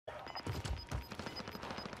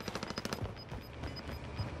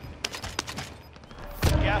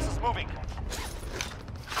Gas is moving.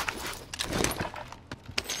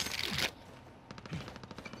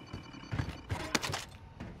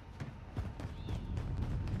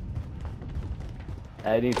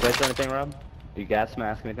 Any fish or anything, Rob? You gas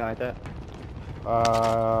mask, anything like that? I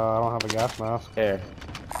don't have a gas mask. Here.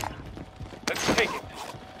 Let's take it.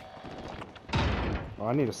 Oh,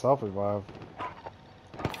 I need a self-revive.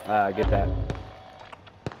 Get that.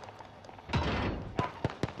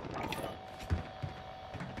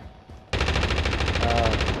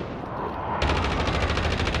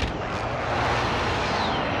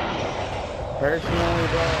 Personally,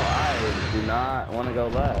 bro, I do not want to go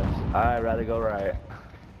left. I'd rather go right.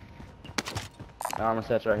 Armor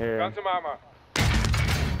set's right here. Got some armor.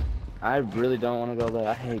 I really don't want to go left.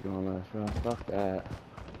 I hate going left, bro. Fuck that.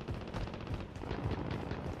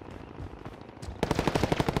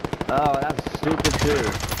 Oh, that's stupid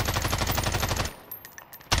too.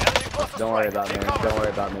 Enemy cluster Don't worry strike. about me. Take cover. Don't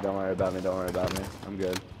worry about me. Don't worry about me. Don't worry about me. I'm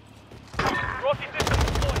good. Rossi system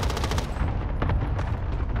deployed.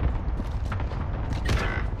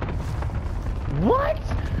 What?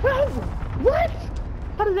 Bro, what?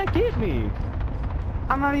 How did that get me?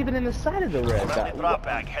 I'm not even in the side of the red Friendly dot. drop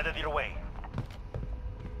bag headed your way.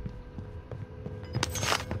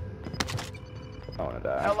 I wanna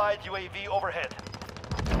die. Allied UAV overhead.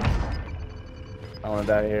 I wanna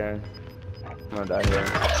die here. I'm gonna die here.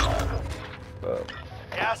 Oh.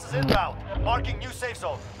 Gas is inbound. Marking new safe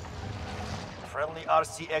zone. Friendly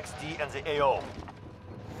RCXD and the AO.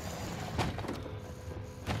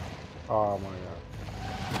 Oh my god.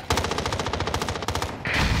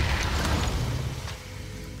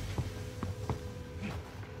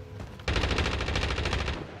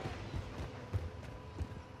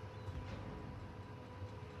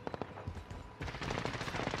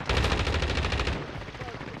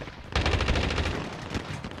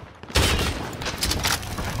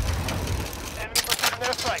 Enemy precision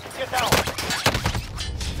airstrike. Get down.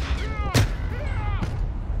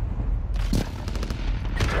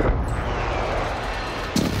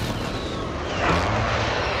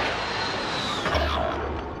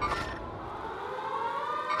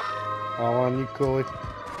 All on you, Cooley,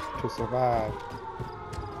 to survive.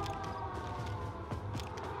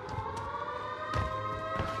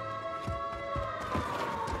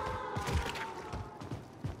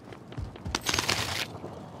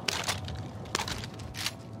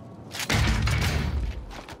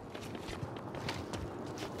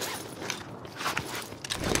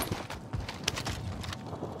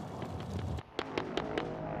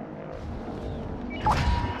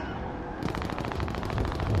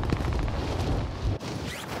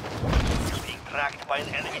 Being tracked by an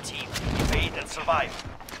enemy team. Evade and survive.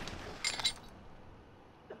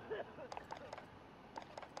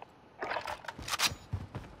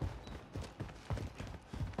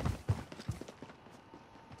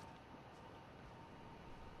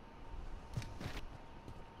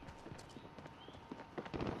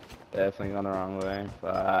 Definitely going the wrong way.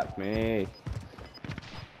 Fuck me.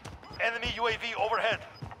 Enemy UAV overhead.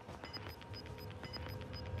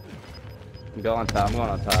 Go on top. I'm going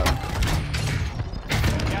on top.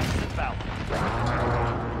 Gas is inbound.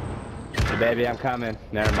 Hey, baby, I'm coming.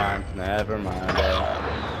 Never mind. Never mind, bro.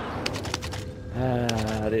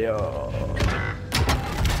 Adios.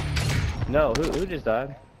 No, who just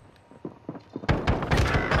died?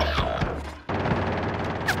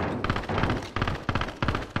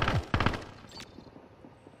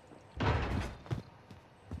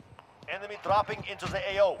 Enemy dropping into the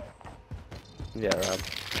AO. Yeah, Rob.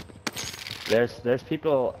 There's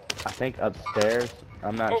people, I think, upstairs.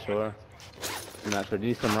 I'm not sure. I'm not sure. Do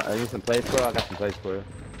you need some plates, bro? I got some plates for you.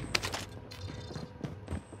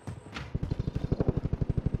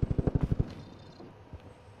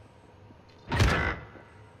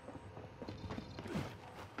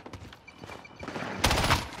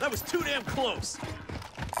 That was too damn close.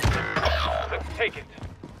 Let's take it.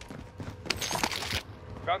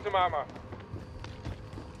 Got some armor.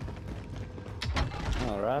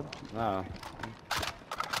 Oh, Rob? Oh.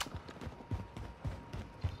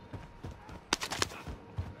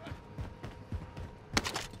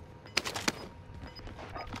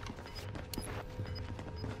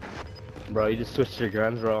 Bro, you just switched your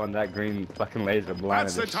guns, bro, and that green fucking laser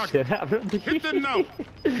blinded That's the the shit out of me. Hit the note.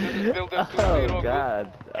 Oh,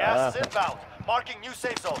 God. Gas is inbound. Marking new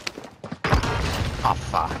safe zone. Oh,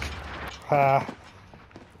 fuck. Ha.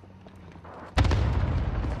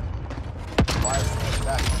 Fire station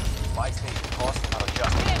back. Buy station costs are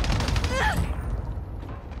adjusted.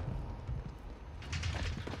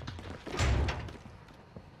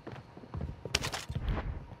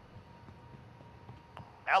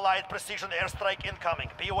 Allied precision airstrike incoming.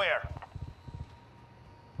 Beware.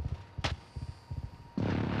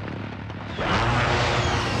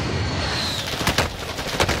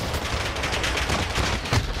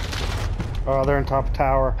 Oh, they're in top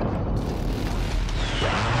tower.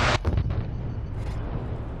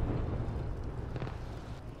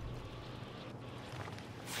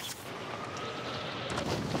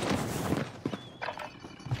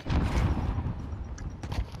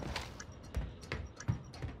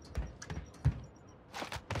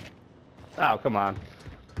 Oh, come on.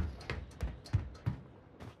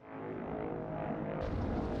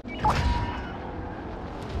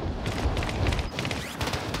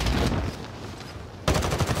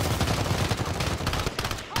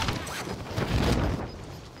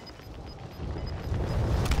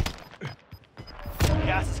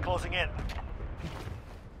 Gas is closing in.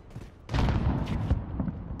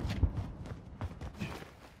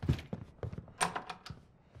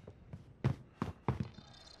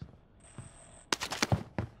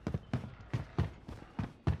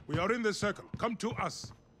 We are in the circle. Come to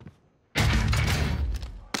us.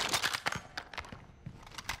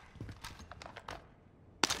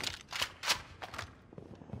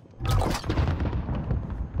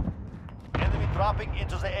 Enemy dropping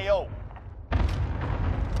into the AO.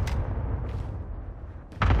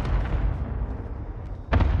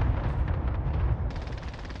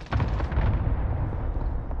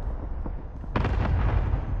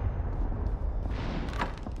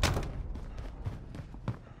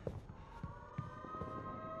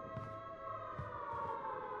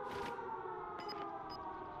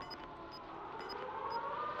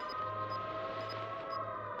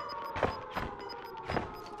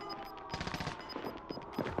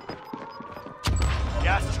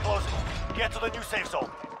 Gas is closing. Get to the new safe zone.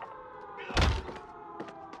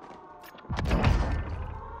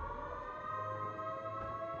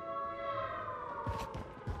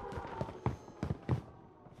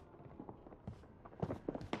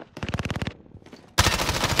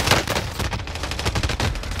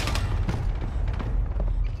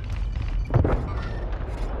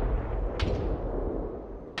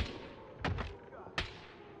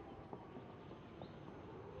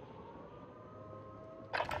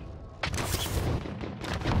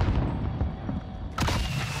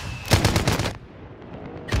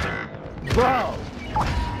 Bro!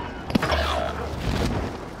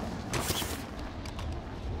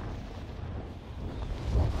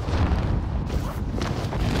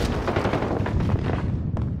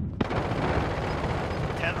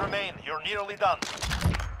 Ten remain. You're nearly done.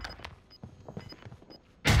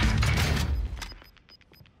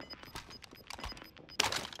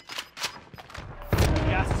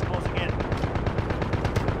 Gas is closing in.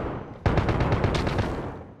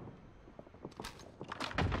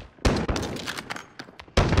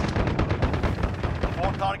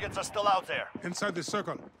 Four targets are still out there. Inside the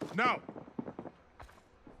circle. Now.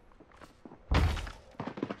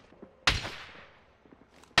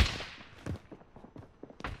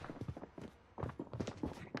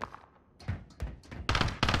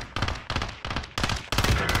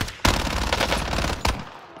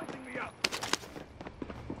 Lighting me up.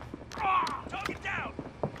 Ah, target down.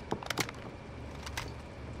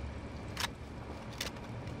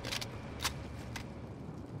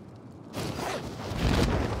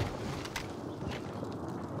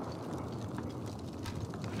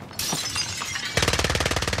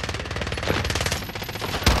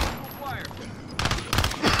 Fire.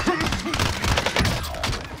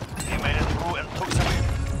 He made it through and took some.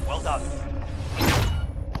 Well done.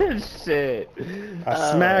 Shit.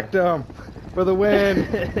 I smacked him for the win. I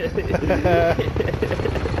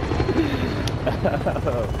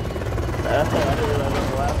didn't realize on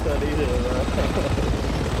the last one either, bro.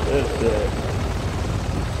 Good shit.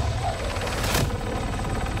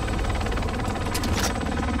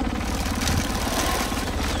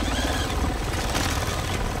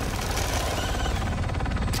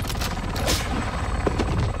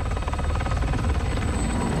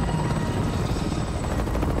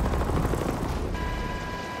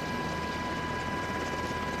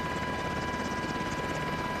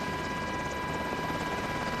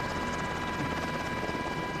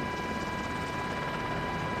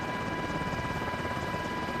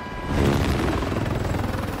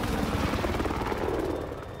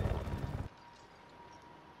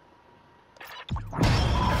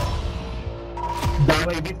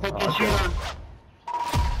 Oh,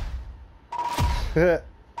 shit.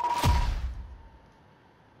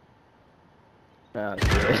 God.